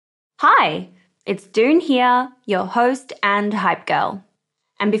Hi, it's Doone here, your host and hype girl.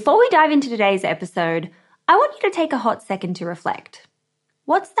 And before we dive into today's episode, I want you to take a hot second to reflect.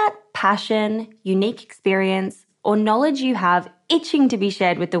 What's that passion, unique experience, or knowledge you have itching to be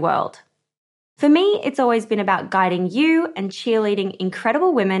shared with the world? For me, it's always been about guiding you and cheerleading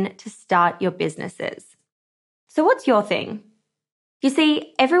incredible women to start your businesses. So what's your thing? You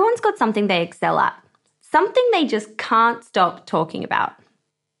see, everyone's got something they excel at, something they just can't stop talking about.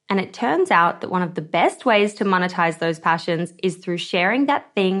 And it turns out that one of the best ways to monetize those passions is through sharing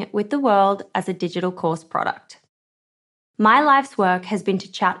that thing with the world as a digital course product. My life's work has been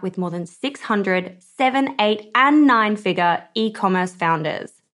to chat with more than 600 7, 8, and 9-figure e-commerce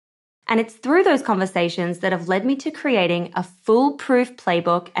founders. And it's through those conversations that have led me to creating a foolproof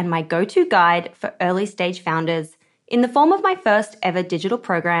playbook and my go-to guide for early-stage founders in the form of my first ever digital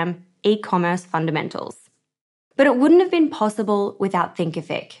program, E-commerce Fundamentals. But it wouldn't have been possible without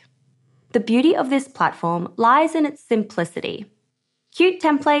Thinkific. The beauty of this platform lies in its simplicity. Cute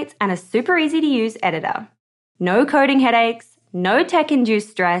templates and a super easy to use editor. No coding headaches, no tech-induced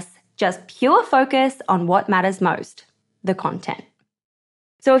stress, just pure focus on what matters most, the content.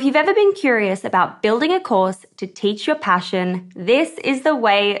 So if you've ever been curious about building a course to teach your passion, this is the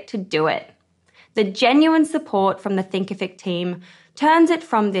way to do it. The genuine support from the Thinkific team turns it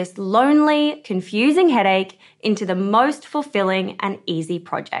from this lonely, confusing headache into the most fulfilling and easy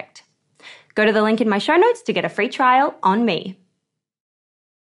project. Go to the link in my show notes to get a free trial on me.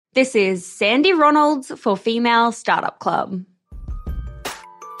 This is Sandy Ronalds for Female Startup Club.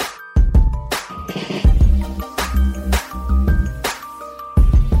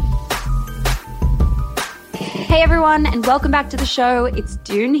 Hey everyone, and welcome back to the show. It's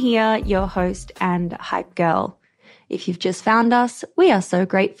Doone here, your host and hype girl. If you've just found us, we are so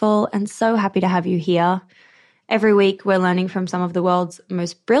grateful and so happy to have you here. Every week, we're learning from some of the world's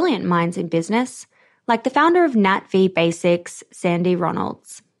most brilliant minds in business, like the founder of NAT'V Basics, Sandy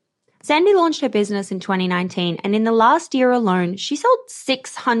Ronalds. Sandy launched her business in 2019, and in the last year alone, she sold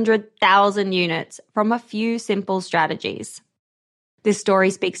 600,000 units from a few simple strategies. This story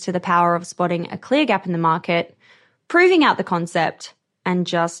speaks to the power of spotting a clear gap in the market, proving out the concept, and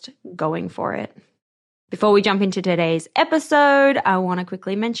just going for it. Before we jump into today's episode, I want to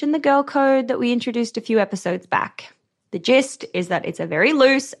quickly mention the girl code that we introduced a few episodes back. The gist is that it's a very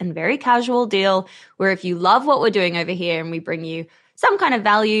loose and very casual deal where if you love what we're doing over here and we bring you some kind of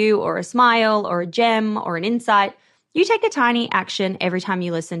value or a smile or a gem or an insight, you take a tiny action every time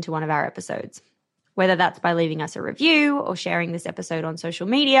you listen to one of our episodes. Whether that's by leaving us a review or sharing this episode on social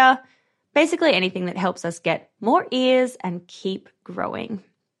media, basically anything that helps us get more ears and keep growing.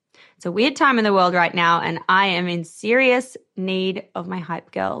 It's a weird time in the world right now, and I am in serious need of my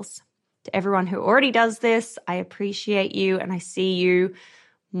hype girls. To everyone who already does this, I appreciate you and I see you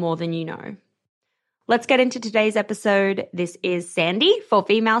more than you know. Let's get into today's episode. This is Sandy for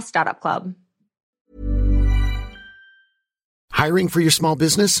Female Startup Club. Hiring for your small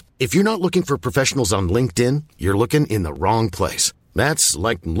business? If you're not looking for professionals on LinkedIn, you're looking in the wrong place. That's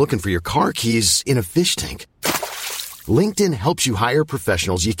like looking for your car keys in a fish tank. LinkedIn helps you hire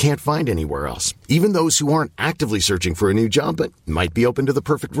professionals you can't find anywhere else, even those who aren't actively searching for a new job but might be open to the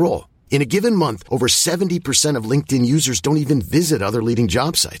perfect role. In a given month, over 70% of LinkedIn users don't even visit other leading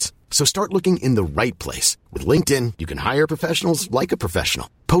job sites. So start looking in the right place. With LinkedIn, you can hire professionals like a professional.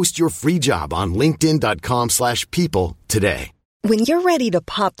 Post your free job on linkedin.com/people today. When you're ready to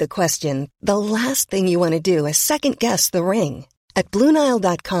pop the question, the last thing you want to do is second-guess the ring. At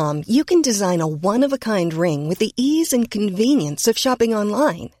BlueNile.com, you can design a one-of-a-kind ring with the ease and convenience of shopping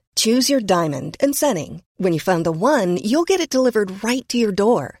online. Choose your diamond and setting. When you find the one, you'll get it delivered right to your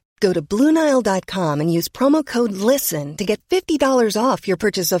door. Go to BlueNile.com and use promo code LISTEN to get $50 off your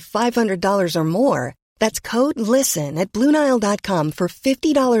purchase of $500 or more. That's code LISTEN at BlueNile.com for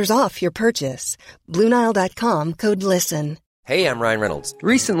 $50 off your purchase. BlueNile.com, code LISTEN. Hey, I'm Ryan Reynolds.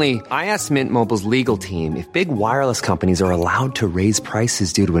 Recently, I asked Mint Mobile's legal team if big wireless companies are allowed to raise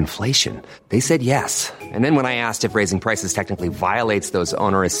prices due to inflation. They said yes. And then when I asked if raising prices technically violates those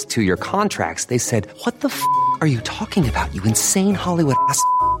onerous 2-year contracts, they said, "What the f*** are you talking about, you insane Hollywood ass f-?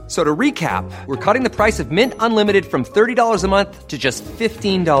 So to recap, we're cutting the price of Mint Unlimited from $30 a month to just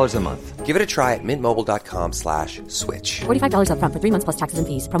 $15 a month. Give it a try at mintmobile.com/switch. $45 up front for 3 months plus taxes and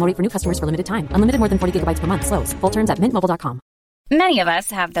fees. Promo rate for new customers for limited time. Unlimited more than 40 gigabytes per month. Slows full terms at mintmobile.com. Many of us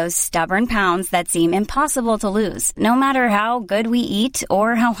have those stubborn pounds that seem impossible to lose, no matter how good we eat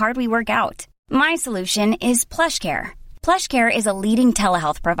or how hard we work out. My solution is PlushCare. PlushCare is a leading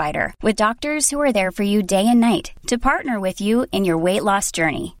telehealth provider with doctors who are there for you day and night to partner with you in your weight loss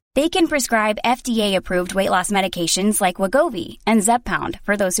journey. They can prescribe FDA-approved weight loss medications like Wegovy and Zepbound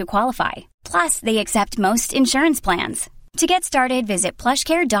for those who qualify. Plus, they accept most insurance plans. To get started, visit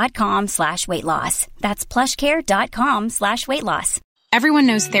plushcare.com/weightloss. That's plushcare.com/weightloss. Everyone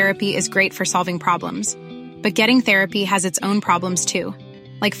knows therapy is great for solving problems, but getting therapy has its own problems too,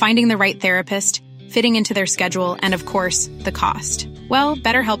 like finding the right therapist, fitting into their schedule, and of course, the cost. Well,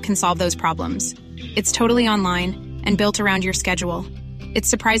 BetterHelp can solve those problems. It's totally online and built around your schedule. It's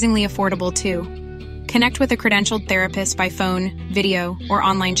surprisingly affordable too. Connect with a credentialed therapist by phone, video, or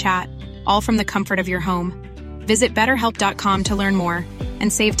online chat, all from the comfort of your home. Visit BetterHelp.com to learn more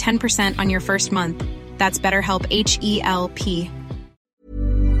and save 10% on your first month. That's BetterHelp, H-E-L-P.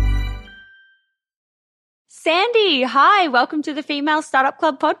 Sandy, hi. Welcome to the Female Startup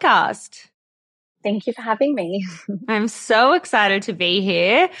Club podcast. Thank you for having me. I'm so excited to be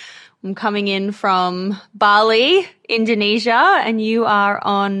here. I'm coming in from Bali, Indonesia, and you are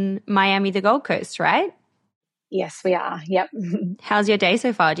on Miami, the Gold Coast, right? Yes, we are. Yep. How's your day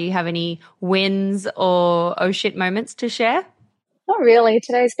so far? Do you have any wins or oh shit moments to share? Not really.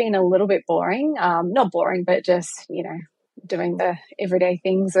 Today's been a little bit boring. Not boring, but just, doing the everyday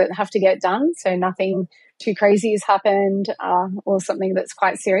things that have to get done. So nothing too crazy has happened or something that's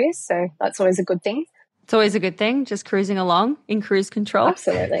quite serious. So that's always a good thing. It's always a good thing, just cruising along in cruise control.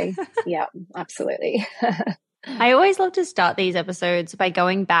 Absolutely. Yeah, absolutely. I always love to start these episodes by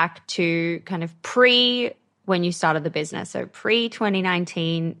going back to kind of when you started the business, so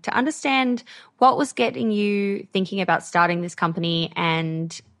pre-2019, to understand what was getting you thinking about starting this company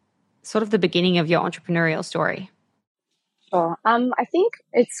and sort of the beginning of your entrepreneurial story. Sure. I think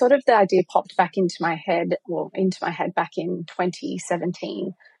it's sort of the idea popped back into my head back in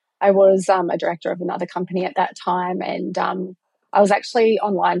 2017. I was a director of another company at that time, and I was actually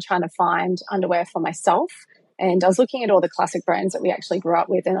online trying to find underwear for myself. And I was looking at all the classic brands that we actually grew up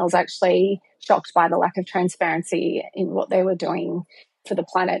with, and I was actually shocked by the lack of transparency in what they were doing for the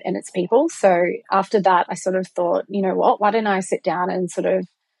planet and its people. So after that, I sort of thought, you know what, why don't I sit down and sort of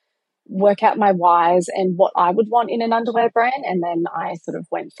work out my whys and what I would want in an underwear brand, and then I sort of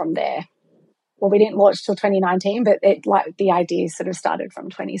went from there. Well, we didn't launch till 2019, but the idea sort of started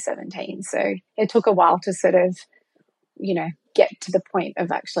from 2017. So it took a while to sort of, get to the point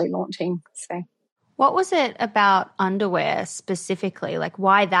of actually launching. So, what was it about underwear specifically? Like,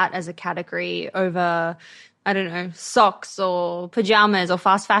 why that as a category over, I don't know, socks or pajamas or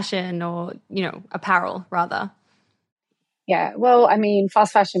fast fashion or, apparel rather? Yeah, well, I mean,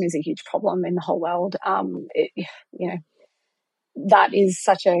 fast fashion is a huge problem in the whole world. That is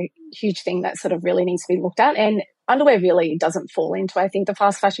such a huge thing that sort of really needs to be looked at. And underwear really doesn't fall into, I think, the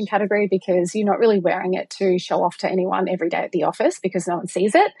fast fashion category, because you're not really wearing it to show off to anyone every day at the office because no one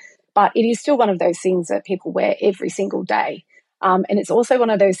sees it. But it is still one of those things that people wear every single day. And it's also one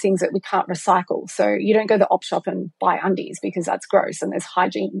of those things that we can't recycle. So you don't go to the op shop and buy undies because that's gross and there's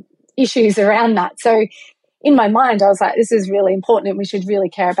hygiene issues around that. So in my mind, I was like, this is really important and we should really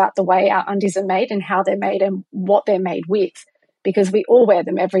care about the way our undies are made and how they're made and what they're made with, because we all wear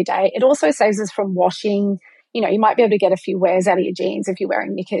them every day. It also saves us from washing. You might be able to get a few wears out of your jeans if you're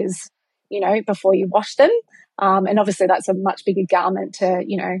wearing knickers, before you wash them. And obviously that's a much bigger garment to,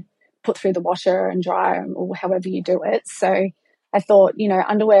 put through the washer and dry or however you do it. So I thought,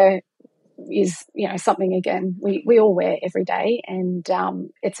 underwear is, something, again, we all wear every day, and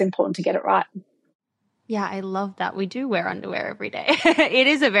it's important to get it right. Yeah, I love that. We do wear underwear every day. It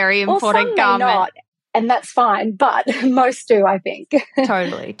is a very important garment. May not, and that's fine, but most do, I think.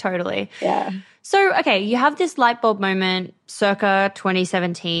 Totally. Yeah. So, okay, you have this light bulb moment circa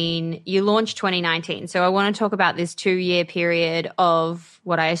 2017. You launched 2019. So I want to talk about this 2-year period of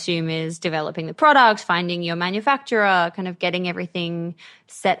what I assume is developing the product, finding your manufacturer, kind of getting everything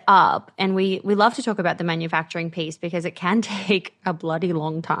set up. And we love to talk about the manufacturing piece because it can take a bloody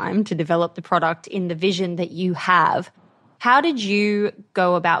long time to develop the product in the vision that you have. How did you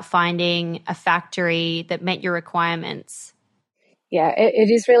go about finding a factory that met your requirements? Yeah, it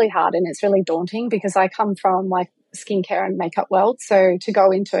is really hard and it's really daunting because I come from skincare and makeup world. So to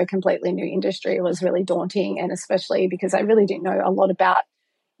go into a completely new industry was really daunting, and especially because I really didn't know a lot about,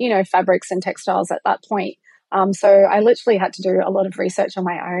 fabrics and textiles at that point. So I literally had to do a lot of research on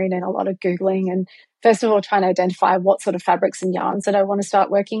my own and a lot of Googling, and first of all, trying to identify what sort of fabrics and yarns that I want to start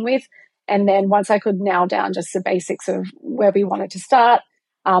working with. And then once I could nail down just the basics of where we wanted to start,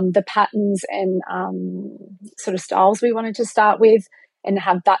 the patterns and sort of styles we wanted to start with, and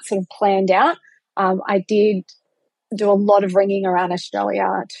have that sort of planned out. I did do a lot of ringing around Australia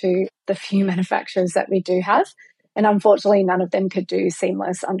to the few manufacturers that we do have. And unfortunately, none of them could do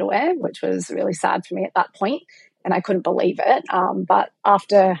seamless underwear, which was really sad for me at that point. and I couldn't believe it. But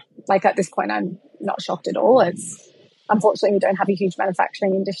after, like at this point, I'm not shocked at all. Unfortunately, we don't have a huge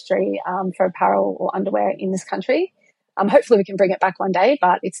manufacturing industry for apparel or underwear in this country. Hopefully we can bring it back one day,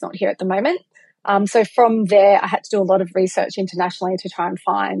 but it's not here at the moment. So from there, I had to do a lot of research internationally to try and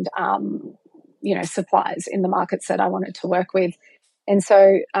find, suppliers in the markets that I wanted to work with. And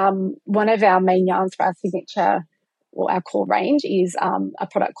so one of our main yarns for our signature or our core range is a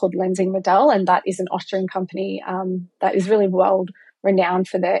product called Lenzing Modell, and that is an Austrian company that is really world renowned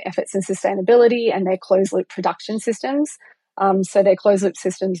for their efforts in sustainability and their closed loop production systems. So their closed loop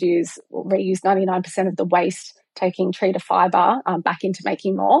systems reuse 99% of the waste, taking tree to fibre back into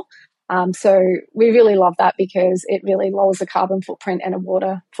making more. So we really love that because it really lowers the carbon footprint and a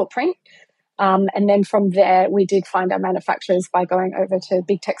water footprint. And then from there, we did find our manufacturers by going over to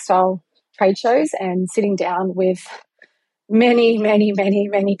big textile trade shows and sitting down with many, many, many,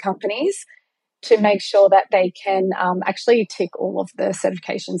 many companies to make sure that they can actually tick all of the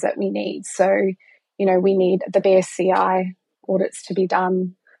certifications that we need. So, we need the BSCI audits to be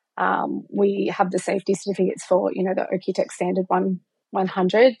done. We have the safety certificates for, the OEKI-TEX standard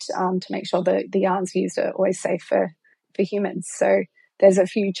 100 to make sure the yarns used are always safe for humans. So there's a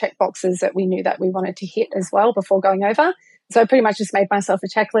few check boxes that we knew that we wanted to hit as well before going over. So I pretty much just made myself a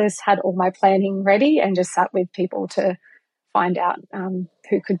checklist, had all my planning ready, and just sat with people to find out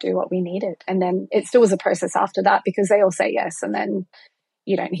who could do what we needed. And then it still was a process after that because they all say yes, and then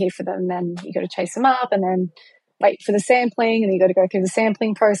you don't hear from them. Then you got to chase them up and then wait for the sampling, and you got to go through the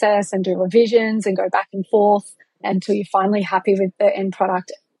sampling process and do revisions and go back and forth until you're finally happy with the end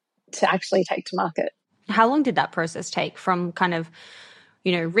product to actually take to market. How long did that process take from kind of,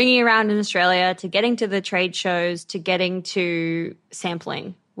 ringing around in Australia to getting to the trade shows to getting to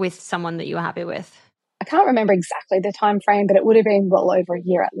sampling with someone that you were happy with? I can't remember exactly the time frame, but it would have been well over a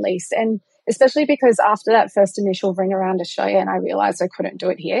year at least. And especially because after that first initial ring around Australia and I realized I couldn't do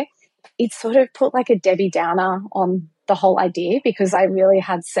it here, it sort of put like a Debbie Downer on the whole idea because I really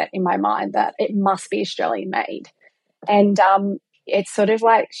had set in my mind that it must be Australian made. And it sort of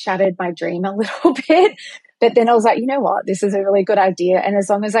like shattered my dream a little bit. But then I was like, you know what, this is a really good idea. And as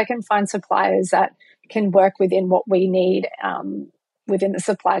long as I can find suppliers that can work within what we need within the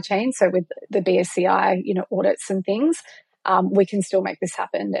supply chain, so with the BSCI, audits and things, we can still make this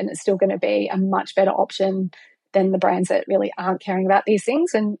happen. And it's still going to be a much better option than the brands that really aren't caring about these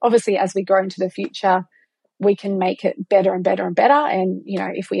things. And obviously, as we grow into the future, we can make it better and better and better. And,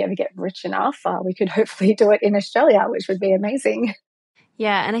 if we ever get rich enough, we could hopefully do it in Australia, which would be amazing.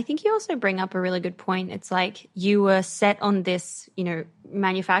 Yeah, and I think you also bring up a really good point. It's like you were set on this,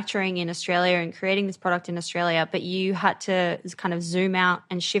 manufacturing in Australia and creating this product in Australia, but you had to kind of zoom out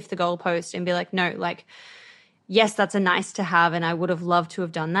and shift the goalpost and be like, no, like, yes, that's a nice to have, and I would have loved to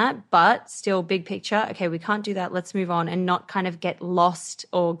have done that, but still big picture, okay, we can't do that, let's move on, and not kind of get lost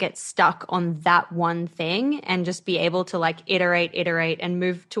or get stuck on that one thing and just be able to like iterate and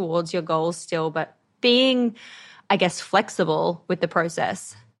move towards your goals still, but being, I guess, flexible with the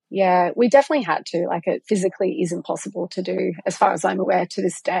process. Yeah, we definitely had to. Like, it physically isn't possible to do, as far as I'm aware, to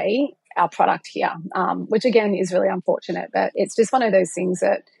this day, our product here, which again is really unfortunate, but it's just one of those things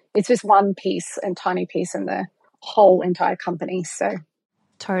that it's just one piece and tiny piece in the whole entire company. So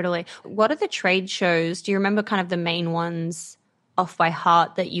totally. What are the trade shows? Do you remember kind of the main ones off by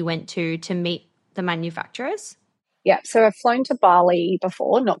heart that you went to meet the manufacturers? Yeah, so I've flown to Bali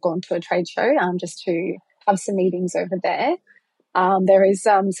before, not gone to a trade show, just to have some meetings over there. There is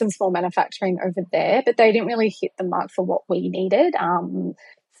some small manufacturing over there, but they didn't really hit the mark for what we needed.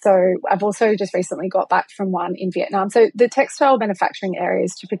 So I've also just recently got back from one in Vietnam. So the textile manufacturing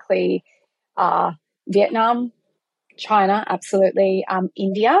areas typically are Vietnam, China, absolutely,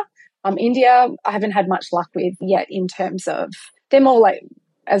 India. India, I haven't had much luck with yet in terms of, they're more like,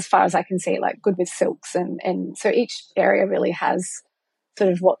 as far as I can see, like good with silks. And so each area really has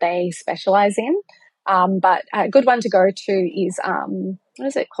sort of what they specialize in. But a good one to go to is, what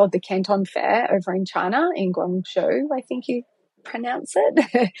is it called? The Canton Fair over in China, in Guangzhou, I think you pronounce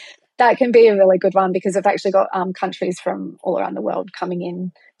it. That can be a really good one because they've actually got countries from all around the world coming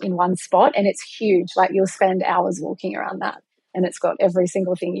in one spot, and it's huge. Like, you'll spend hours walking around that, and it's got every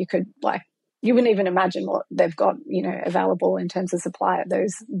single thing you could, like, you wouldn't even imagine what they've got, available in terms of supply at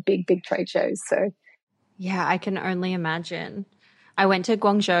those big, big trade shows. So, yeah, I can only imagine. I went to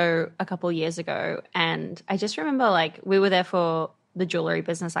Guangzhou a couple of years ago, and I just remember, like, we were there for the jewelry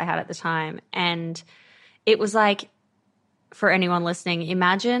business I had at the time, and it was like, for anyone listening,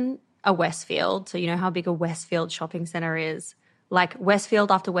 imagine a Westfield. So you know how big a Westfield shopping center is? Like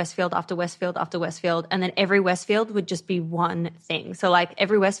Westfield after Westfield after Westfield after Westfield, and then every Westfield would just be one thing. So like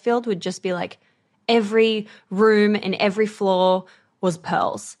every Westfield would just be like every room and every floor was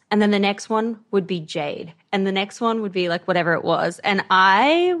pearls. And then the next one would be jade. And the next one would be like whatever it was. And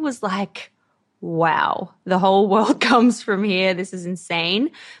I was like, wow, the whole world comes from here. This is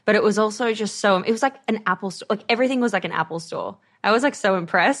insane. But it was also just it was like an Apple store. Like everything was like an Apple store. I was like so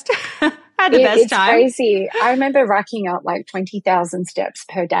impressed. I had the best time. It's crazy. I remember racking up like 20,000 steps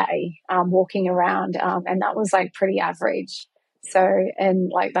per day, walking around. And that was like pretty average. So,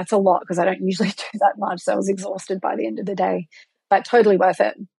 and like that's a lot because I don't usually do that much. So I was exhausted by the end of the day, but totally worth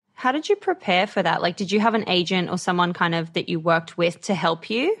it. How did you prepare for that? Like, did you have an agent or someone kind of that you worked with to help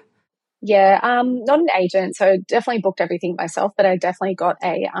you? Yeah, not an agent. So definitely booked everything myself, but I definitely got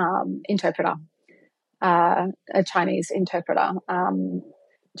a interpreter, a Chinese interpreter,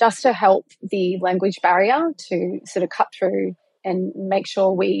 just to help the language barrier to sort of cut through and make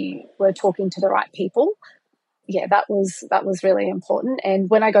sure we were talking to the right people. Yeah, that was really important. And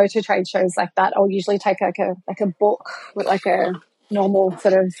when I go to trade shows like that, I'll usually take like a book with like a normal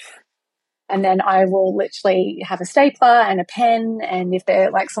sort of, and then I will literally have a stapler and a pen. And if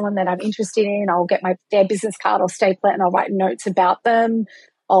they're like someone that I'm interested in, I'll get their business card, I'll staple it, and I'll write notes about them.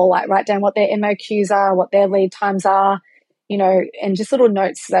 I'll like write down what their MOQs are, what their lead times are, you know, and just little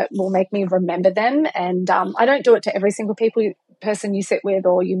notes that will make me remember them. And I don't do it to every single person you sit with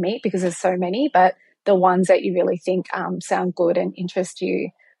or you meet because there's so many, but the ones that you really think sound good and interest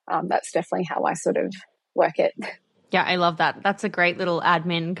you, that's definitely how I sort of work it. Yeah, I love that. That's a great little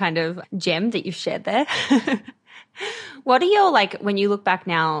admin kind of gem that you've shared there. What are your, like, when you look back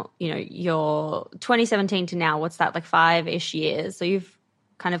now, you know, your 2017 to now, what's that, like 5-ish years? So you've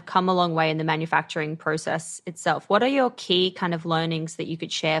kind of come a long way in the manufacturing process itself. What are your key kind of learnings that you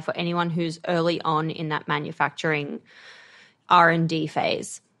could share for anyone who's early on in that manufacturing R&D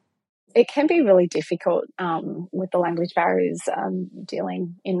phase? It can be really difficult with the language barriers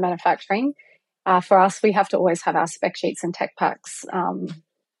dealing in manufacturing. For us, we have to always have our spec sheets and tech packs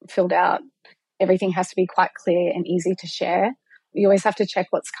filled out. Everything has to be quite clear and easy to share. We always have to check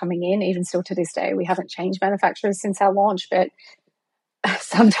what's coming in. Even still to this day, we haven't changed manufacturers since our launch, but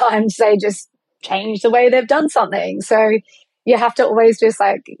sometimes they just change the way they've done something. So you have to always just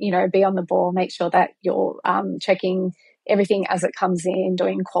like, you know, be on the ball, make sure that you're checking everything as it comes in,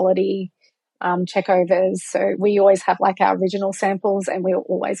 doing quality checkovers. So we always have like our original samples, and we'll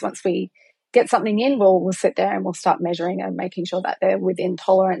always, once we get something in, we'll sit there and we'll start measuring and making sure that they're within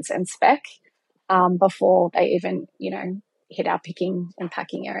tolerance and spec before they even, you know, hit our picking and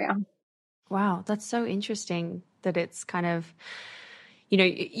packing area. Wow, that's so interesting that it's kind of, you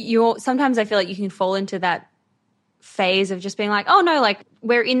know, sometimes I feel like you can fall into that phase of just being like, oh no, like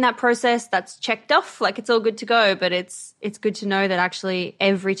we're in that process, that's checked off, like it's all good to go. But it's good to know that actually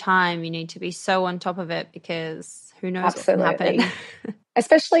every time you need to be so on top of it, because who knows what can happen.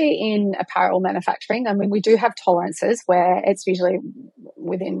 Especially in apparel manufacturing. I mean, we do have tolerances where it's usually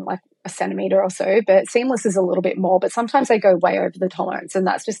within like a centimetre or so, but seamless is a little bit more, but sometimes they go way over the tolerance, and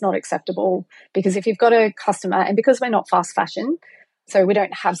that's just not acceptable. Because if you've got a customer, and because we're not fast fashion, so we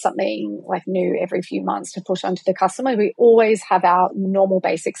don't have something like new every few months to push onto the customer, we always have our normal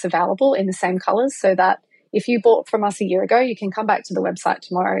basics available in the same colours, so that if you bought from us a year ago, you can come back to the website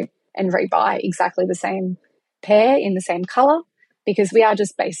tomorrow and rebuy exactly the same pair in the same colour, because we are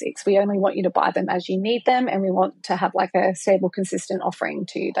just basics. We only want you to buy them as you need them, and we want to have like a stable, consistent offering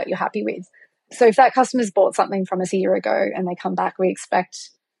to you that you're happy with. So if that customer's bought something from us a year ago and they come back, we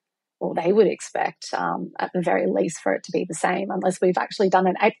expect, or they would expect at the very least for it to be the same, unless we've actually done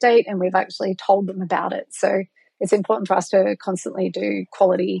an update and we've actually told them about it. So it's important for us to constantly do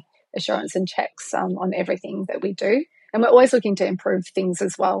quality assurance and checks on everything that we do. And we're always looking to improve things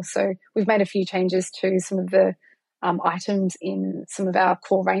as well. So we've made a few changes to some of the items in some of our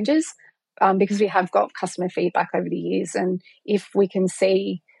core ranges because we have got customer feedback over the years. And if we can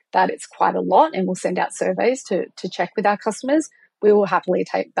see that it's quite a lot, and we'll send out surveys to check with our customers, we will happily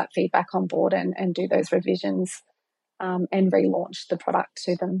take that feedback on board and do those revisions and relaunch the product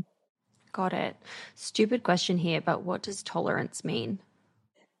to them. Got it. Stupid question here, but what does tolerance mean?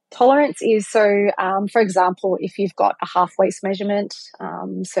 Tolerance is, so for example, if you've got a half waist measurement,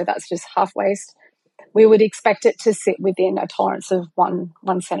 so that's just half waist, we would expect it to sit within a tolerance of 1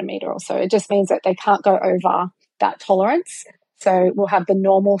 centimetre or so. It just means that they can't go over that tolerance. So we'll have the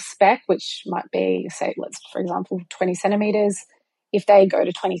normal spec, which might be, say, for example, 20 centimetres. If they go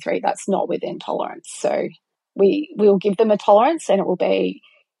to 23, that's not within tolerance. So we'll give them a tolerance, and it will be,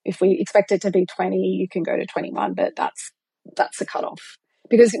 if we expect it to be 20, you can go to 21, but that's the cutoff.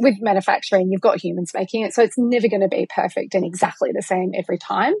 because with manufacturing, you've got humans making it. So it's never going to be perfect and exactly the same every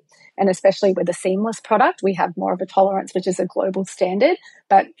time. And especially with a seamless product, we have more of a tolerance, which is a global standard.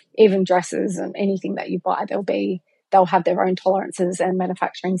 But even dresses and anything that you buy, they'll have their own tolerances and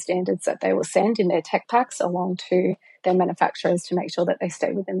manufacturing standards that they will send in their tech packs along to their manufacturers to make sure that they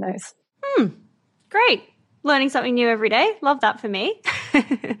stay within those. Great. Learning something new every day. Love that for me.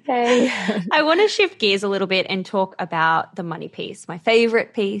 Hey. I want to shift gears a little bit and talk about the money piece, my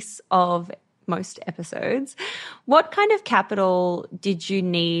favorite piece of most episodes. What kind of capital did you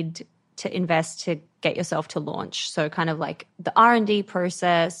need to invest to get yourself to launch? So kind of like the R&D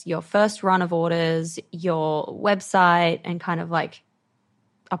process, your first run of orders, your website, and kind of like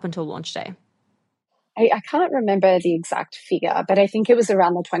up until launch day. I can't remember the exact figure, but I think it was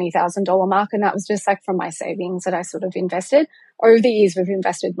around the $20,000 mark. And that was just like from my savings that I sort of invested. Over the years, we've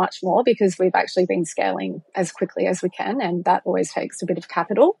invested much more because we've actually been scaling as quickly as we can. And that always takes a bit of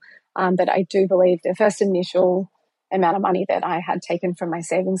capital. But I do believe the first initial amount of money that I had taken from my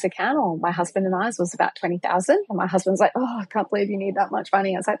savings account, or my husband and I's, was about $20,000. And my husband's like, "Oh, I can't believe you need that much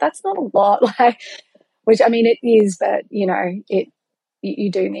money." I was like, "That's not a lot." Which I mean, it is, but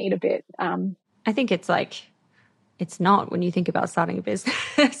you do need a bit. I think it's not when you think about starting a business,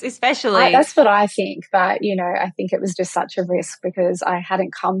 especially. That's what I think. But, I think it was just such a risk because I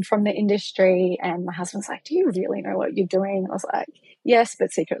hadn't come from the industry, and my husband's like, "Do you really know what you're doing?" I was like, "Yes,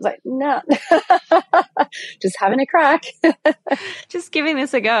 but secret." I was like, "No, just having a crack." Just giving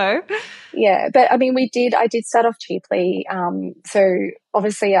this a go. Yeah. But I mean, I did start off cheaply. So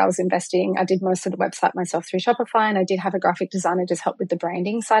obviously I was investing. I did most of the website myself through Shopify, and I did have a graphic designer just help with the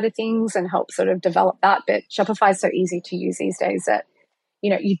branding side of things and help sort of develop that. But Shopify is so easy to use these days that,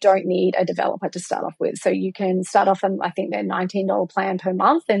 you don't need a developer to start off with. So you can start off on, I think, their $19 plan per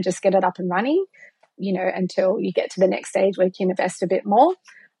month and just get it up and running, until you get to the next stage where you can invest a bit more.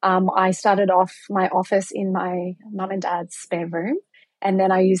 I started off my office in my mum and dad's spare room, and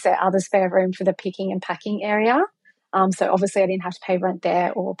then I used their other spare room for the picking and packing area. So obviously I didn't have to pay rent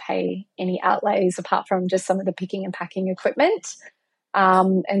there or pay any outlays apart from just some of the picking and packing equipment.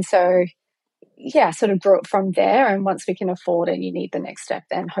 And so, yeah, sort of grew it from there. And once we can afford and you need the next step,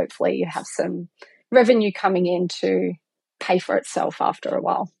 then hopefully you have some revenue coming in to pay for itself after a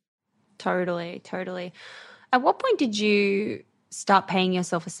while. Totally. At what point did you start paying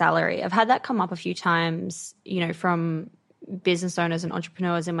yourself a salary? I've had that come up a few times, from business owners and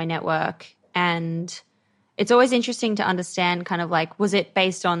entrepreneurs in my network. And it's always interesting to understand kind of like, was it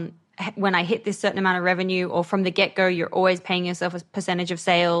based on when I hit this certain amount of revenue, or from the get-go, you're always paying yourself a percentage of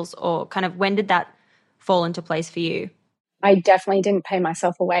sales, or kind of when did that fall into place for you? I definitely didn't pay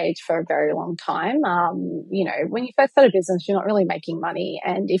myself a wage for a very long time. When you first start a business, you're not really making money.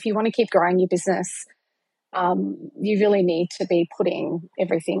 And if you want to keep growing your business, you really need to be putting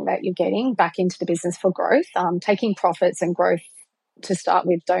everything that you're getting back into the business for growth. Taking profits and growth to start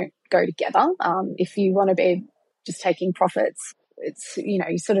with don't go together. If you want to be just taking profits, it's, you're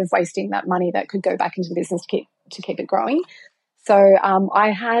sort of wasting that money that could go back into the business to keep it growing. So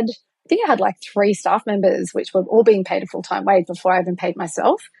I think I had like 3 staff members, which were all being paid a full-time wage before I even paid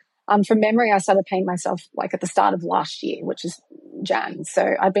myself. From memory, I started paying myself like at the start of last year, which is Jan.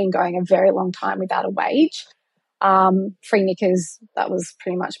 So I've been going a very long time without a wage. Free knickers, that was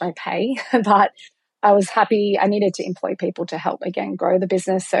pretty much my pay. But I was happy. I needed to employ people to help, again, grow the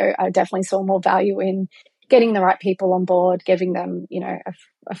business. So I definitely saw more value in getting the right people on board, giving them,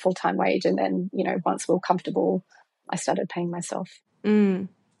 a full-time wage. And then, once we were comfortable, I started paying myself.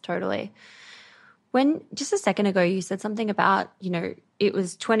 Totally. When just a second ago, you said something about, it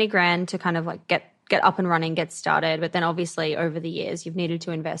was 20 grand to kind of like get up and running, get started. But then obviously over the years, you've needed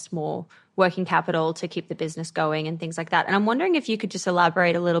to invest more working capital to keep the business going and things like that. And I'm wondering if you could just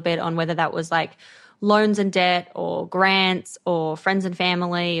elaborate a little bit on whether that was like loans and debt or grants or friends and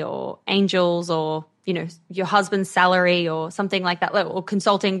family or angels or, your husband's salary or something like that, or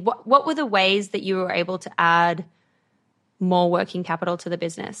consulting. What were the ways that you were able to add more working capital to the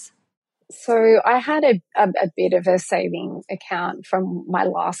business? So I had a bit of a saving account from my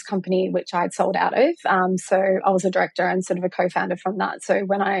last company, which I'd sold out of. So I was a director and sort of a co-founder from that. So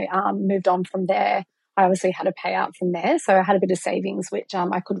when I moved on from there, I obviously had a payout from there. So I had a bit of savings, which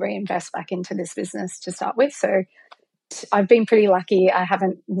I could reinvest back into this business to start with. So I've been pretty lucky. I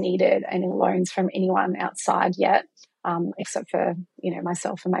haven't needed any loans from anyone outside yet, except for,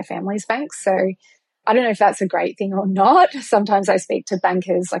 myself and my family's banks. So I don't know if that's a great thing or not. Sometimes I speak to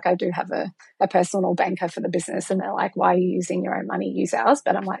bankers, like I do have a personal banker for the business, and they're like, "Why are you using your own money? Use ours."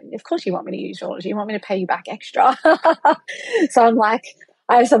 But I'm like, of course you want me to use yours. You want me to pay you back extra. So I'm like,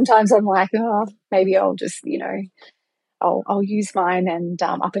 oh, maybe I'll just, I'll use mine and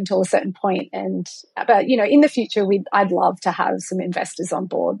up until a certain point. But in the future, I'd love to have some investors on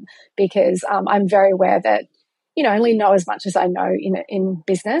board because I'm very aware that I only know as much as I know in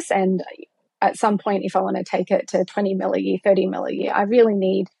business, and at some point, if I want to take it to 20 mil a year, 30 mil a year, I really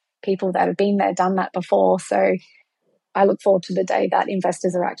need people that have been there, done that before. So I look forward to the day that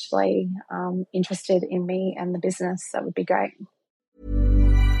investors are actually interested in me and the business. That would be great.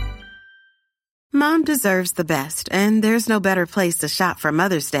 Mom deserves the best, and there's no better place to shop for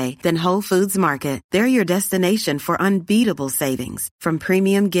Mother's Day than Whole Foods Market. They're your destination for unbeatable savings, from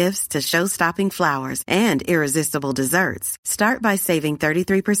premium gifts to show-stopping flowers and irresistible desserts. Start by saving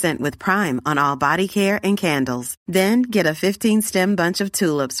 33% with Prime on all body care and candles. Then get a 15-stem bunch of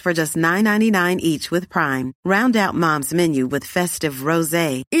tulips for just $9.99 each with Prime. Round out Mom's menu with festive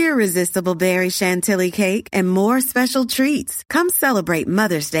rosé, irresistible berry chantilly cake, and more special treats. Come celebrate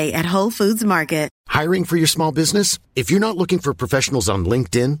Mother's Day at Whole Foods Market. Hiring for your small business? If you're not looking for professionals on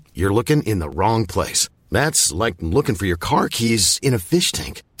LinkedIn, you're looking in the wrong place. That's like looking for your car keys in a fish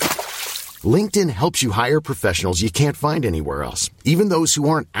tank. LinkedIn helps you hire professionals you can't find anywhere else, even those who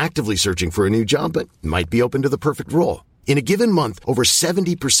aren't actively searching for a new job but might be open to the perfect role. In a given month, over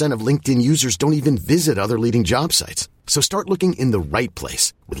 70% of LinkedIn users don't even visit other leading job sites. So start looking in the right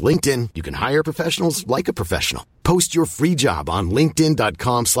place. With LinkedIn, you can hire professionals like a professional. Post your free job on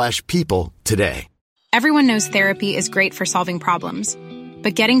linkedin.com/people today. Everyone knows therapy is great for solving problems,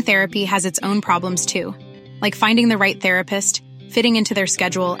 but getting therapy has its own problems too, like finding the right therapist, fitting into their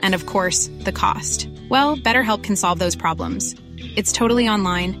schedule, and of course, the cost. Well, BetterHelp can solve those problems. It's totally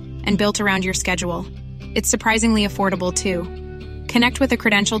online and built around your schedule. It's surprisingly affordable too. Connect with a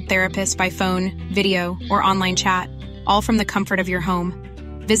credentialed therapist by phone, video, or online chat, all from the comfort of your home.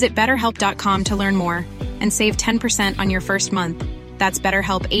 Visit BetterHelp.com to learn more and save 10% on your first month. That's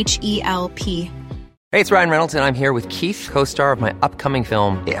BetterHelp, H-E-L-P. Hey, it's Ryan Reynolds, and I'm here with Keith, co-star of my upcoming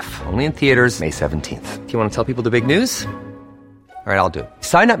film, If, only in theaters May 17th. Do you want to tell people the big news? All right, I'll do it.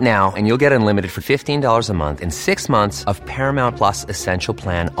 Sign up now and you'll get unlimited for $15 a month and 6 months of Paramount Plus Essential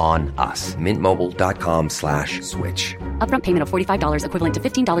Plan on us. MintMobile.com/switch. Upfront payment of $45 equivalent to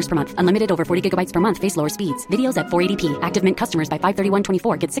 $15 per month. Unlimited over 40 gigabytes per month. Face lower speeds. Videos at 480p. Active Mint customers by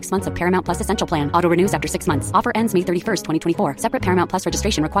 531.24 get 6 months of Paramount Plus Essential Plan. Auto renews after 6 months. Offer ends May 31st, 2024. Separate Paramount Plus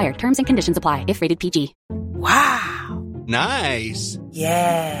registration required. Terms and conditions apply if rated PG. Wow. Nice.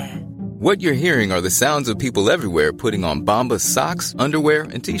 Yeah. What you're hearing are the sounds of people everywhere putting on Bombas socks, underwear,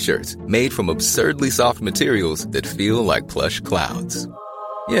 and T-shirts made from absurdly soft materials that feel like plush clouds.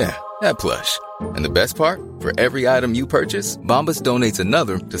 Yeah, that plush. And the best part? For every item you purchase, Bombas donates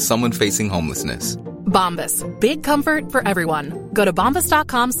another to someone facing homelessness. Bombas. Big comfort for everyone. Go to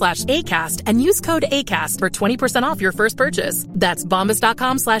bombas.com/ACAST and use code ACAST for 20% off your first purchase. That's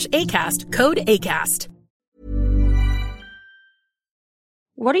bombas.com/ACAST. Code ACAST.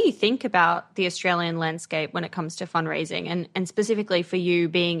 What do you think about the Australian landscape when it comes to fundraising, and specifically for you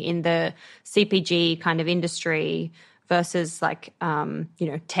being in the CPG kind of industry versus like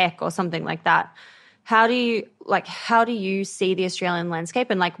tech or something like that? How do you see the Australian landscape,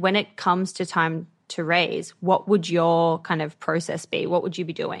 and like when it comes to time to raise, what would your kind of process be? What would you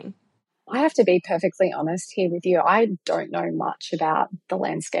be doing? I have to be perfectly honest here with you. I don't know much about the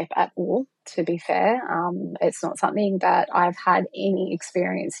landscape at all, to be fair. It's not something that I've had any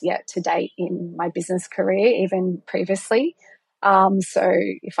experience yet to date in my business career, even previously. So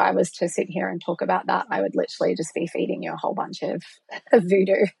if I was to sit here and talk about that, I would literally just be feeding you a whole bunch of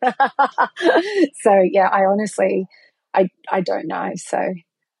voodoo. So yeah, I honestly, I don't know. So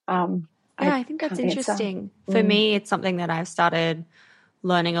I think that's interesting. For me, it's something that I've started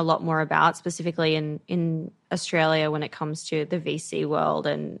learning a lot more about, specifically in Australia when it comes to the VC world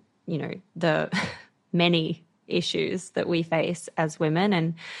and, the many issues that we face as women.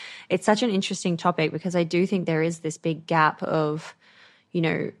 And it's such an interesting topic because I do think there is this big gap of,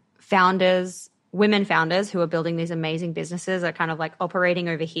 founders, women founders who are building these amazing businesses are kind of like operating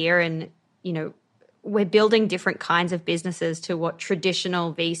over here, and, we're building different kinds of businesses to what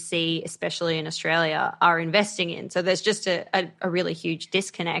traditional VC, especially in Australia, are investing in. So there's just a really huge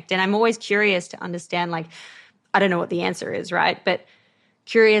disconnect. And I'm always curious to understand, like, I don't know what the answer is, right? But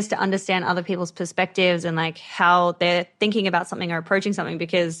curious to understand other people's perspectives and like how they're thinking about something or approaching something,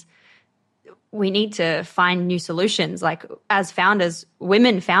 because we need to find new solutions. Like as founders,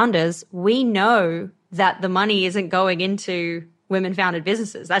 women founders, we know that the money isn't going into women-founded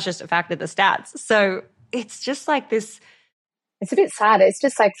businesses. That's just a fact of the stats. So it's just like this. It's a bit sad. It's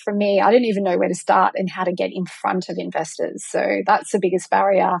just like for me, I didn't even know where to start and how to get in front of investors. So that's the biggest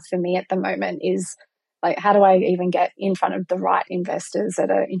barrier for me at the moment is like, how do I even get in front of the right investors that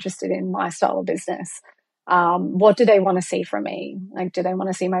are interested in my style of business? What do they want to see from me? Like, do they want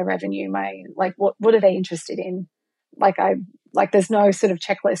to see my revenue? What are they interested in? There's no sort of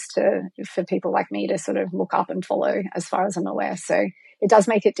checklist for people like me to sort of look up and follow, as far as I'm aware. So it does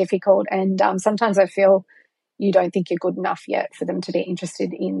make it difficult. And sometimes I feel you don't think you're good enough yet for them to be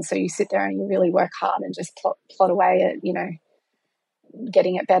interested in. So you sit there and you really work hard and just plot away at,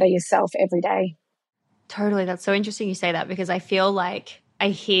 getting it better yourself every day. Totally. That's so interesting you say that, because I feel like I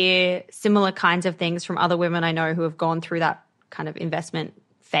hear similar kinds of things from other women I know who have gone through that kind of investment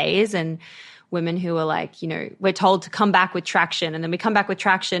phase, and women who are like, we're told to come back with traction, and then we come back with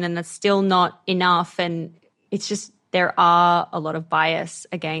traction and that's still not enough. And it's just, there are a lot of bias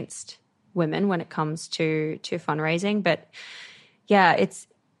against women when it comes to fundraising. But yeah, it's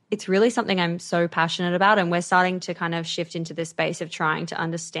really something I'm so passionate about, and we're starting to kind of shift into this space of trying to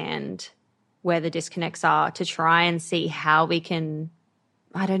understand where the disconnects are, to try and see how we can,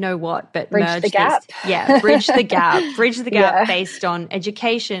 I don't know what, but bridge merge the gap. Bridge the gap Yeah. based on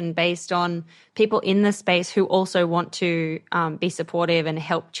education, based on people in the space who also want to be supportive and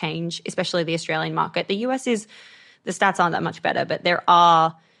help change, especially the Australian market. The US the stats aren't that much better, but there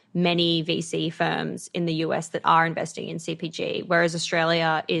are many VC firms in the US that are investing in CPG, whereas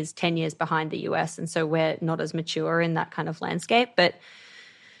Australia is 10 years behind the US. And so we're not as mature in that kind of landscape. But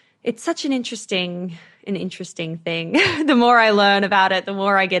it's such an interesting thing. The more I learn about it, the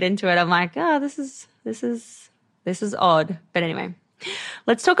more I get into it. I'm like, this is odd. But anyway,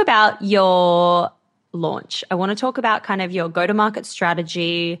 let's talk about your launch. I want to talk about kind of your go-to-market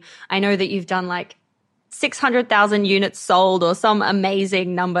strategy. I know that you've done like 600,000 units sold or some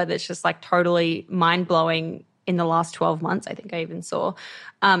amazing number that's just like totally mind-blowing in the last 12 months, I think I even saw.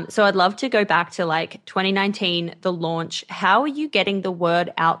 So I'd love to go back to like 2019, the launch. How are you getting the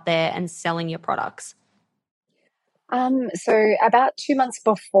word out there and selling your products? So about 2 months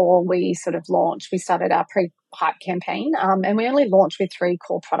before we sort of launched, we started our pre-hype campaign, and we only launched with 3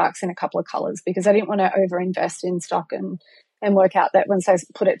 core products in a couple of colors, because I didn't want to overinvest in stock and work out that once I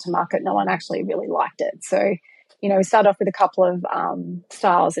put it to market, no one actually really liked it. So, we started off with a couple of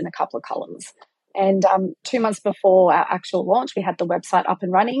styles in a couple of colors. And 2 months before our actual launch, we had the website up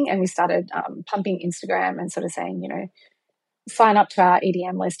and running, and we started pumping Instagram and sort of saying, sign up to our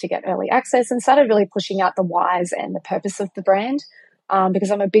EDM list to get early access, and started really pushing out the whys and the purpose of the brand,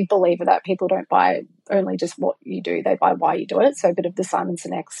 because I'm a big believer that people don't buy only just what you do, they buy why you do it. So a bit of the Simon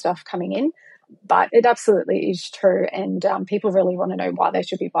Sinek stuff coming in. But it absolutely is true, and people really want to know why they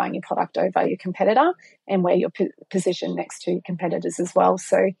should be buying your product over your competitor, and where you're positioned next to competitors as well.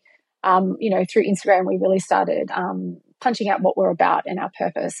 So, through Instagram, we really started punching out what we're about and our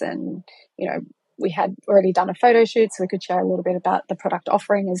purpose. And, we had already done a photo shoot, so we could share a little bit about the product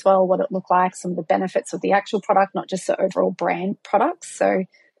offering as well, what it looked like, some of the benefits of the actual product, not just the overall brand products. So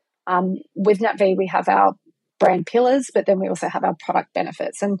with NAT'V, we have our brand pillars, but then we also have our product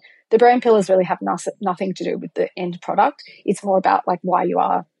benefits. And the brand pillars really have nothing to do with the end product. It's more about like why you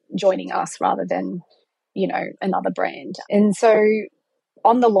are joining us rather than, another brand. And so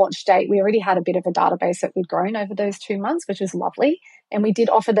on the launch date, we already had a bit of a database that we'd grown over those 2 months, which was lovely. And we did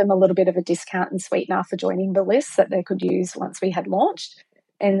offer them a little bit of a discount and sweetener for joining the list that they could use once we had launched.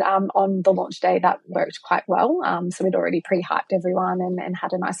 And on the launch day, that worked quite well. So we'd already pre-hyped everyone and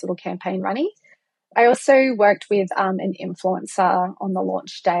had a nice little campaign running. I also worked with an influencer on the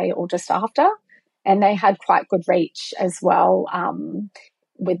launch day or just after, and they had quite good reach as well,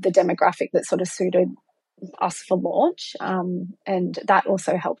 with the demographic that sort of suited us for launch, and that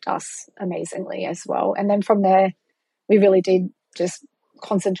also helped us amazingly as well. And then from there, we really did just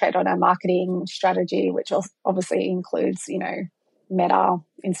concentrate on our marketing strategy, which obviously includes, Meta,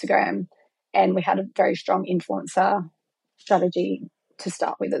 Instagram, and we had a very strong influencer strategy to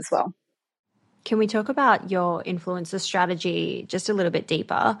start with as well. Can we talk about your influencer strategy just a little bit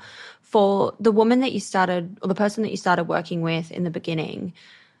deeper? For the woman that you started, or the person that you started working with in the beginning,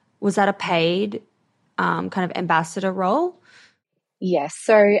 was that a paid kind of ambassador role? Yes.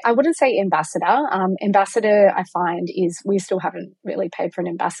 So I wouldn't say ambassador. Ambassador, I find, is we still haven't really paid for an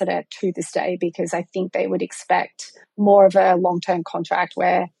ambassador to this day, because I think they would expect more of a long-term contract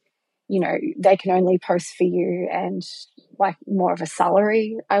where, they can only post for you and like more of a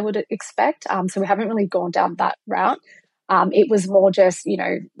salary, I would expect. So we haven't really gone down that route. It was more just,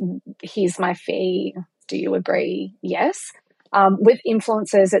 here's my fee. Do you agree? Yes. With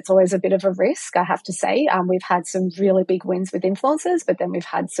influencers, it's always a bit of a risk, I have to say. We've had some really big wins with influencers, but then we've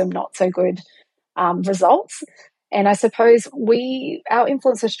had some not so good results. And I suppose our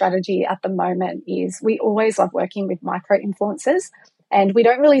influencer strategy at the moment is we always love working with micro influencers. And we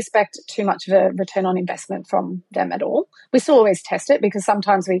don't really expect too much of a return on investment from them at all. We still always test it because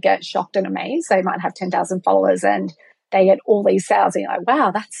sometimes we get shocked and amazed. They might have 10,000 followers and they get all these sales and you're like,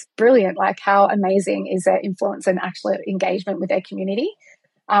 wow, that's brilliant. Like, how amazing is their influence and actual engagement with their community?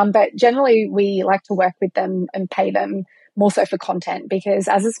 But generally we like to work with them and pay them more so for content, because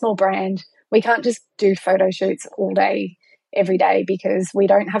as a small brand, we can't just do photo shoots all day, every day, because we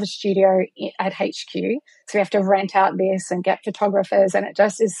don't have a studio at HQ. So we have to rent out this and get photographers, and it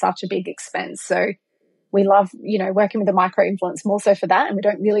just is such a big expense. So we love, working with the micro influence more so for that. And we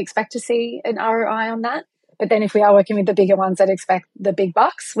don't really expect to see an ROI on that. But then if we are working with the bigger ones that expect the big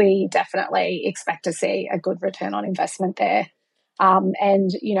bucks, we definitely expect to see a good return on investment there.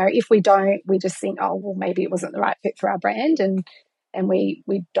 And, if we don't, we just think, oh, well, maybe it wasn't the right fit for our brand, and we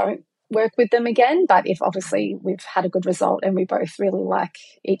don't work with them again. But if obviously we've had a good result and we both really like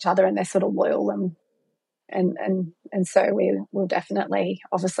each other and they're sort of loyal, and so we will definitely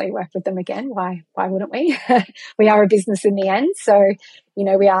obviously work with them again. Why wouldn't we? We are a business in the end. So,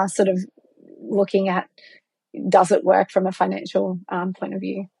 we are sort of looking at, does it work from a financial point of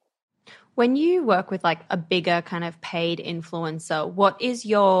view? When you work with like a bigger kind of paid influencer, what is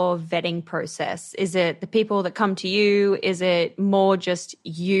your vetting process? Is it the people that come to you? Is it more just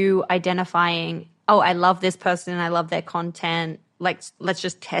you identifying, oh, I love this person, I love their content, like let's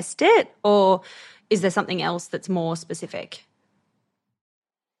just test it? Or is there something else that's more specific?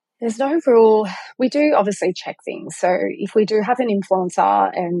 There's no rule. We do obviously check things. So if we do have an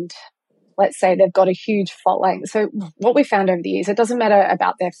influencer and let's say they've got a huge following. So what we found over the years, it doesn't matter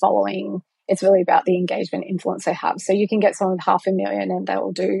about their following. It's really about the engagement influence they have. So you can get someone with 500,000 and they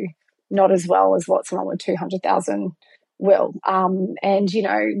will do not as well as what someone with 200,000 will. And,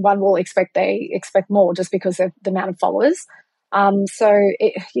 one will expect more just because of the amount of followers.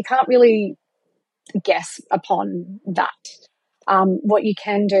 You can't really guess upon that. What you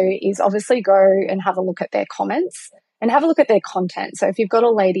can do is obviously go and have a look at their comments and have a look at their content. So if you've got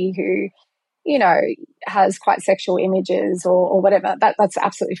a lady who, has quite sexual images or whatever, that's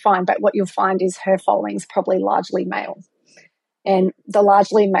absolutely fine. But what you'll find is her following is probably largely male. And the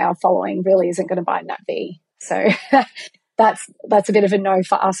largely male following really isn't going to buy NAT'V. So that's a bit of a no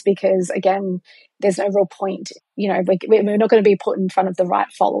for us, because, again, there's no real point. We're not going to be put in front of the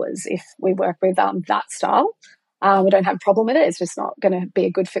right followers if we work with that style. We don't have a problem with it. It's just not going to be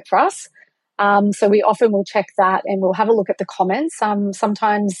a good fit for us. So we often will check that and we'll have a look at the comments.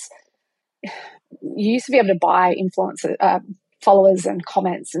 Sometimes you used to be able to buy influencer followers and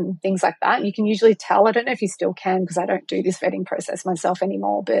comments and things like that. And you can usually tell. I don't know if you still can, because I don't do this vetting process myself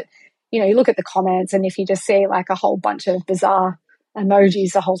anymore. But, you look at the comments, and if you just see like a whole bunch of bizarre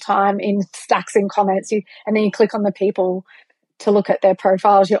emojis the whole time in stacks in comments, and then you click on the people to look at their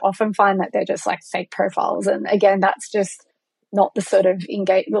profiles, you often find that they're just like fake profiles. And again, that's just not the sort of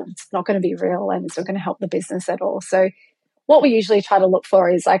it's not going to be real, and it's not going to help the business at all. So what we usually try to look for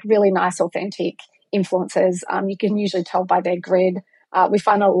is like really nice, authentic influencers. You can usually tell by their grid. We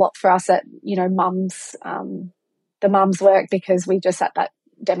find a lot for us at, mums, the mums work, because we just at that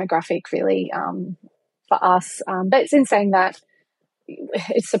demographic really for us. But it's in saying that,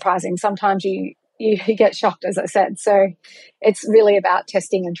 it's surprising. Sometimes you get shocked, as I said. So it's really about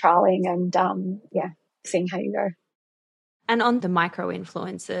testing and trialing and, seeing how you go. And on the micro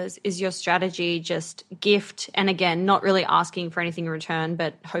influencers, is your strategy just gift, and again, not really asking for anything in return,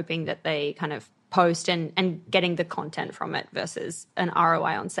 but hoping that they kind of post and getting the content from it versus an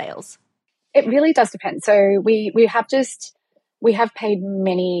ROI on sales? It really does depend. So we have paid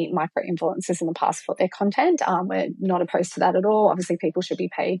many micro influencers in the past for their content. We're not opposed to that at all. Obviously, people should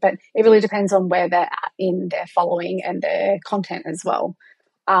be paid, but it really depends on where they're at in their following and their content as well.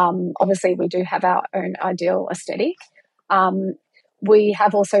 Obviously, we do have our own ideal aesthetic. We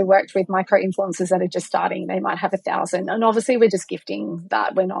have also worked with micro influencers that are just starting. They might have 1,000, and obviously we're just gifting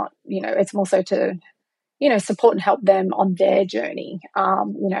that. We're not, it's more so to, support and help them on their journey.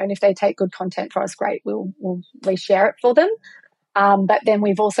 And if they take good content for us, great, we'll reshare it for them. But then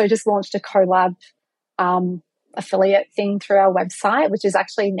we've also just launched a collab affiliate thing through our website, which is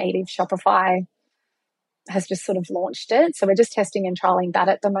actually NAT'V. Shopify has just sort of launched it. So we're just testing and trialing that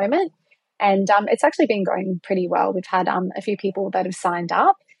at the moment. And it's actually been going pretty well. We've had a few people that have signed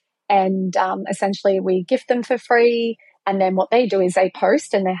up, and essentially we gift them for free. And then what they do is they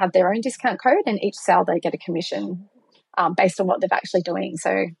post and they have their own discount code, and each sale they get a commission based on what they're actually doing.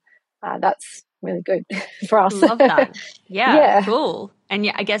 So that's really good for us. Love that. Yeah, cool.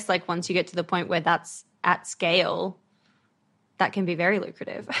 And I guess like once you get to the point where that's at scale, that can be very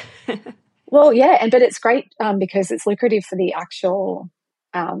lucrative. Well, yeah, but it's great because it's lucrative for the actual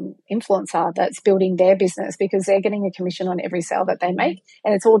influencer that's building their business, because they're getting a commission on every sale that they make,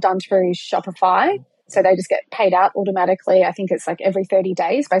 and it's all done through Shopify. So they just get paid out automatically. I think it's like every 30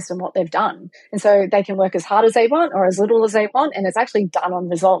 days based on what they've done. And so they can work as hard as they want or as little as they want. And it's actually done on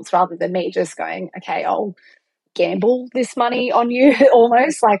results rather than me just going, okay, I'll gamble this money on you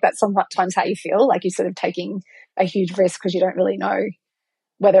almost. Like that's sometimes how you feel, like you're sort of taking a huge risk because you don't really know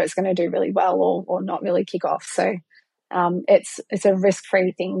whether it's going to do really well or not really kick off. So it's a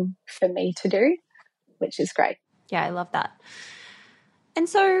risk-free thing for me to do, which is great. Yeah, I love that. And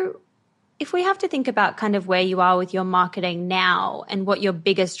so if we have to think about kind of where you are with your marketing now and what your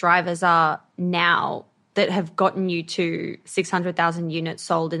biggest drivers are now that have gotten you to 600,000 units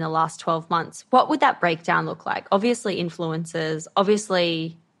sold in the last 12 months, what would that breakdown look like? Obviously influencers,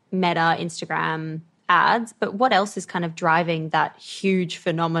 obviously Meta, Instagram, ads, but what else is kind of driving that huge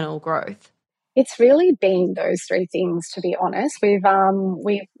phenomenal growth? It's really been those three things, to be honest.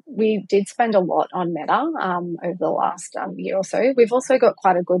 We did spend a lot on Meta over the last year or so. We've also got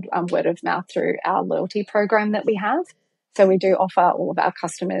quite a good word of mouth through our loyalty program that we have. So we do offer all of our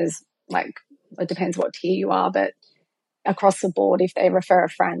customers, like it depends what tier you are, but across the board, if they refer a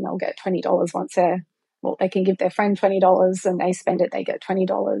friend, they'll get $20 once they can give their friend $20 and they spend it, they get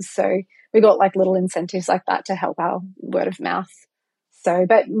 $20. So we got like little incentives like that to help our word of mouth. So,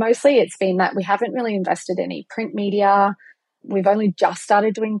 but mostly it's been that we haven't really invested any print media. We've only just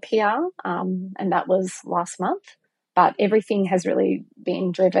started doing PR, and that was last month. But everything has really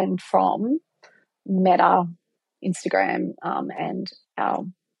been driven from Meta, Instagram, and our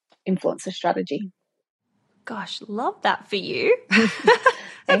influencer strategy. Gosh, love that for you.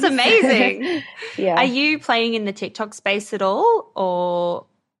 That's amazing. Yeah. Are you playing in the TikTok space at all, or?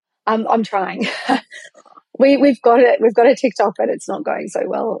 I'm trying. We've got it. We've got a TikTok, but it's not going so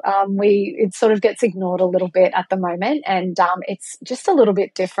well. It sort of gets ignored a little bit at the moment, and it's just a little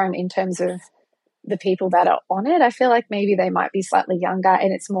bit different in terms of the people that are on it. I feel like maybe they might be slightly younger,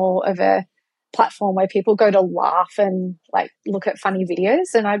 and it's more of a platform where people go to laugh and like look at funny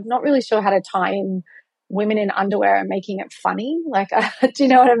videos. And I'm not really sure how to tie in women in underwear and making it funny. Like, do you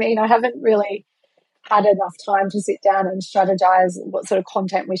know what I mean? I haven't really had enough time to sit down and strategize what sort of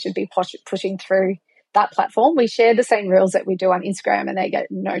content we should be pushing through that platform. We share the same reels that we do on Instagram and they get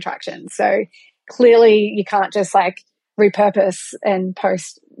no traction. So clearly you can't just like repurpose and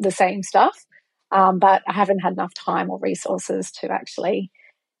post the same stuff. But I haven't had enough time or resources to actually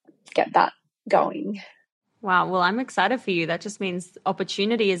get that going. Wow. Well, I'm excited for you. That just means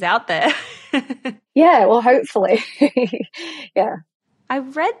opportunity is out there. Yeah. Well, hopefully. Yeah. I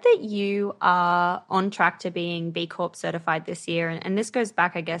read that you are on track to being B Corp certified this year. And this goes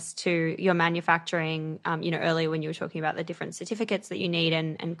back, I guess, to your manufacturing, earlier when you were talking about the different certificates that you need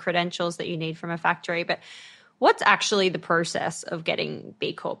and credentials that you need from a factory. But what's actually the process of getting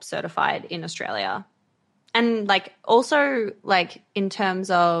B Corp certified in Australia? And also in terms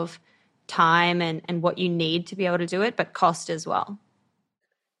of time and what you need to be able to do it, but cost as well.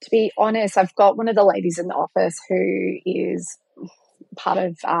 To be honest, I've got one of the ladies in the office who is part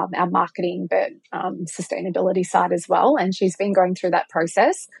of our marketing but sustainability side as well, and she's been going through that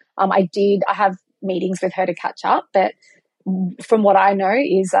process. I have meetings with her to catch up, but from what I know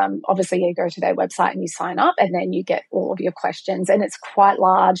is obviously you go to their website and you sign up and then you get all of your questions, and it's quite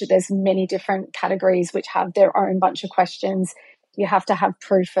large. There's many different categories which have their own bunch of questions. You have to have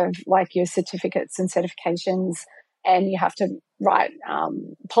proof of like your certificates and certifications, and you have to write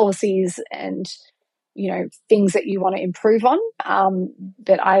policies and things that you want to improve on.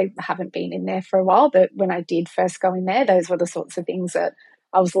 But I haven't been in there for a while. But when I did first go in there, those were the sorts of things that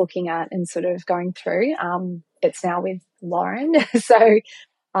I was looking at and sort of going through. It's now with Lauren. So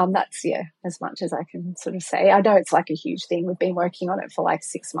that's, as much as I can sort of say. I know it's like a huge thing. We've been working on it for like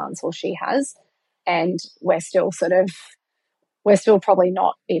 6 months, or she has. And we're still probably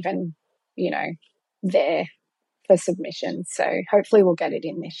not even, there for submission. So hopefully we'll get it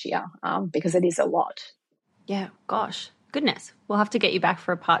in this year because it is a lot. Yeah, gosh, goodness. We'll have to get you back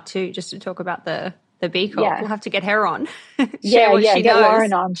for a part 2 just to talk about the B Corp. Yeah. We'll have to get her on. Get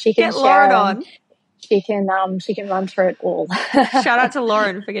Lauren on. She can get Lauren on. She can run through it all. Shout out to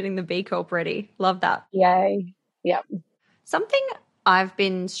Lauren for getting the B Corp ready. Love that. Yay. Yep. Something I've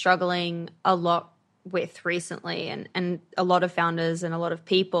been struggling a lot with recently, and a lot of founders and a lot of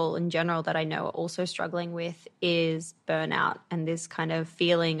people in general that I know are also struggling with, is burnout and this kind of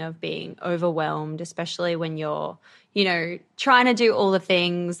feeling of being overwhelmed, especially when you're, trying to do all the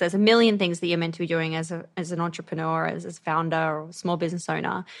things. There's a million things that you're meant to be doing as an entrepreneur, as a founder or a small business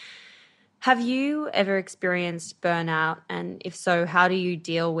owner. Have you ever experienced burnout? And if so, how do you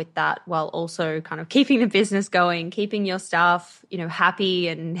deal with that while also kind of keeping the business going, keeping your staff, happy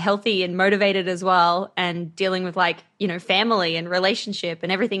and healthy and motivated as well, and dealing with family and relationship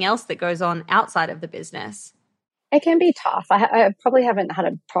and everything else that goes on outside of the business? It can be tough. I probably haven't had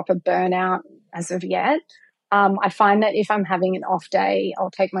a proper burnout as of yet. I find that if I'm having an off day,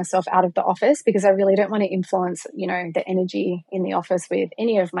 I'll take myself out of the office because I really don't want to influence, the energy in the office with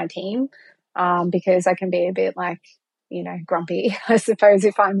any of my team, because I can be a bit grumpy, I suppose,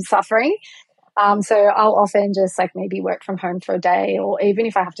 if I'm suffering. So I'll often just maybe work from home for a day, or even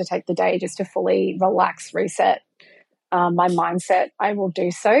if I have to take the day just to fully relax, reset my mindset, I will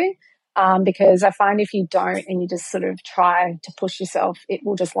do so. Because I find if you don't and you just sort of try to push yourself, it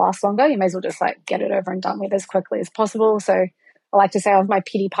will just last longer. You may as well just get it over and done with as quickly as possible. So I like to say I have my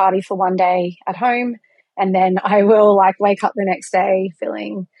pity party for one day at home, and then I will wake up the next day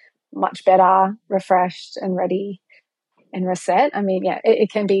feeling much better, refreshed and ready and reset. I mean,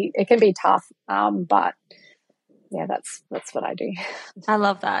 it can be tough. But yeah, that's what I do. I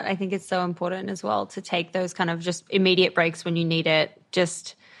love that. I think it's so important as well to take those kind of just immediate breaks when you need it.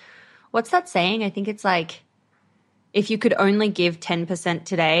 Just, what's that saying? I think it's if you could only give 10%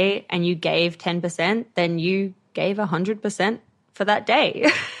 today and you gave 10%, then you gave 100% for that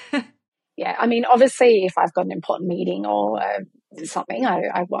day. Yeah, I mean, obviously, if I've got an important meeting or something,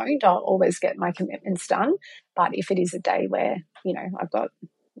 I won't. I'll always get my commitments done. But if it is a day where, I've got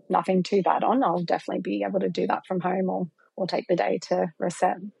nothing too bad on, I'll definitely be able to do that from home or take the day to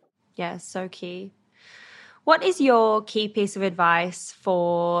reset. Yeah, so key. What is your key piece of advice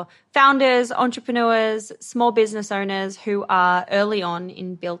for founders, entrepreneurs, small business owners who are early on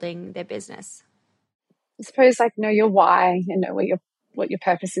in building their business? I suppose know your why and know what your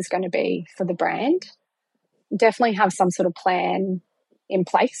purpose is going to be for the brand. Definitely have some sort of plan in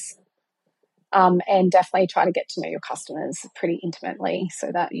place, and definitely try to get to know your customers pretty intimately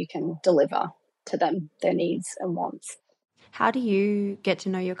so that you can deliver to them their needs and wants. How do you get to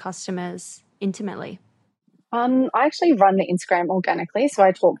know your customers intimately? I actually run the Instagram organically, so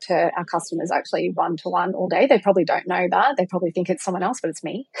I talk to our customers actually one-to-one all day. They probably don't know that. They probably think it's someone else, but it's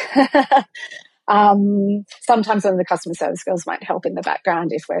me. Sometimes one of the customer service girls might help in the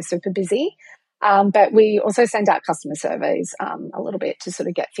background if we're super busy. But we also send out customer surveys a little bit to sort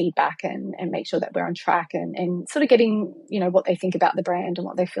of get feedback and make sure that we're on track and sort of getting, what they think about the brand and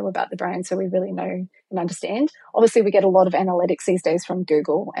what they feel about the brand, so we really know and understand. Obviously, we get a lot of analytics these days from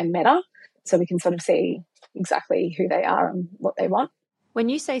Google and Meta, so we can sort of see exactly who they are and what they want. When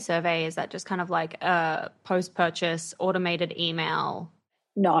you say survey, is that just kind of a post-purchase automated email?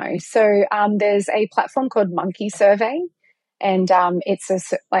 No. So there's a platform called Monkey Survey, and it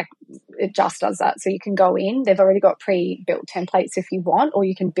just does that. So you can go in. They've already got pre-built templates if you want, or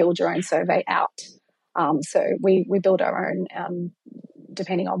you can build your own survey out. So we build our own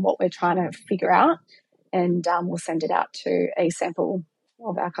depending on what we're trying to figure out, and we'll send it out to a sample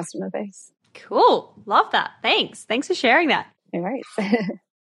of our customer base. Cool. Love that. Thanks for sharing that. No worries.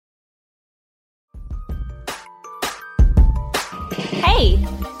 Hey,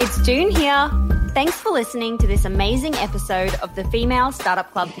 it's June here. Thanks for listening to this amazing episode of the Female Startup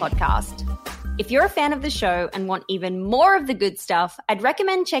Club podcast. If you're a fan of the show and want even more of the good stuff, I'd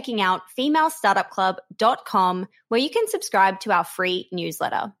recommend checking out femalestartupclub.com, where you can subscribe to our free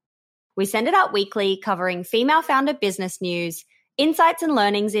newsletter. We send it out weekly, covering female founder business news, insights and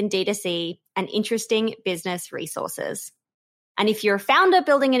learnings in D2C, and interesting business resources. And if you're a founder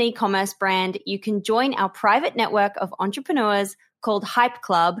building an e-commerce brand, you can join our private network of entrepreneurs called Hype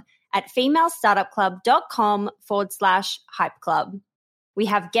Club at femalestartupclub.com/Hype Club. We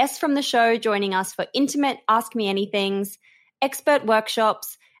have guests from the show joining us for intimate Ask Me Anythings, expert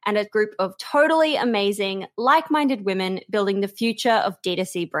workshops, and a group of totally amazing, like-minded women building the future of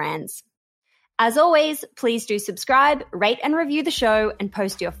D2C brands. As always, please do subscribe, rate and review the show, and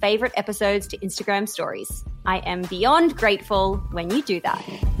post your favorite episodes to Instagram stories. I am beyond grateful when you do that.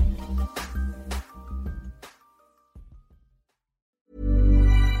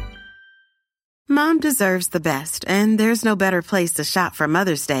 Mom deserves the best, and there's no better place to shop for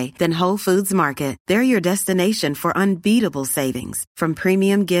Mother's Day than Whole Foods Market. They're your destination for unbeatable savings, from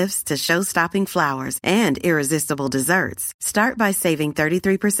premium gifts to show-stopping flowers and irresistible desserts. Start by saving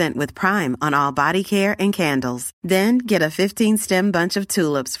 33% with Prime on all body care and candles. Then get a 15-stem bunch of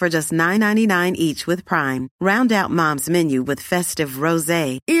tulips for just $9.99 each with Prime. Round out Mom's menu with festive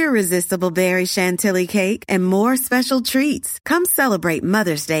rosé, irresistible berry chantilly cake, and more special treats. Come celebrate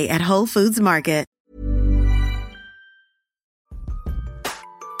Mother's Day at Whole Foods Market.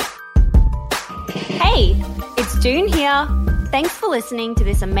 Hey, it's June here. Thanks for listening to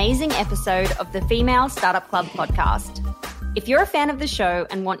this amazing episode of the Female Startup Club podcast. If you're a fan of the show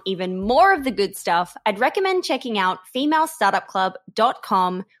and want even more of the good stuff, I'd recommend checking out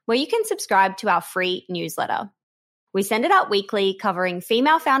femalestartupclub.com, where you can subscribe to our free newsletter. We send it out weekly, covering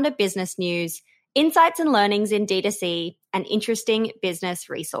female founder business news, insights and learnings in D2C, and interesting business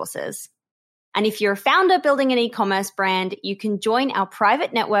resources. And if you're a founder building an e-commerce brand, you can join our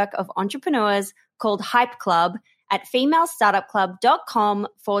private network of entrepreneurs called Hype Club at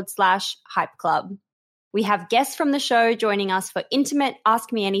femalestartupclub.com/Hype Club. We have guests from the show joining us for intimate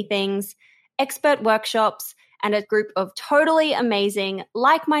Ask Me Anythings, expert workshops, and a group of totally amazing,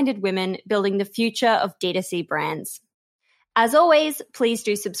 like-minded women building the future of D2C brands. As always, please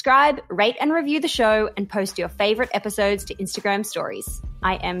do subscribe, rate and review the show, and post your favorite episodes to Instagram stories.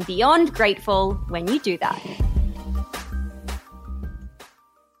 I am beyond grateful when you do that.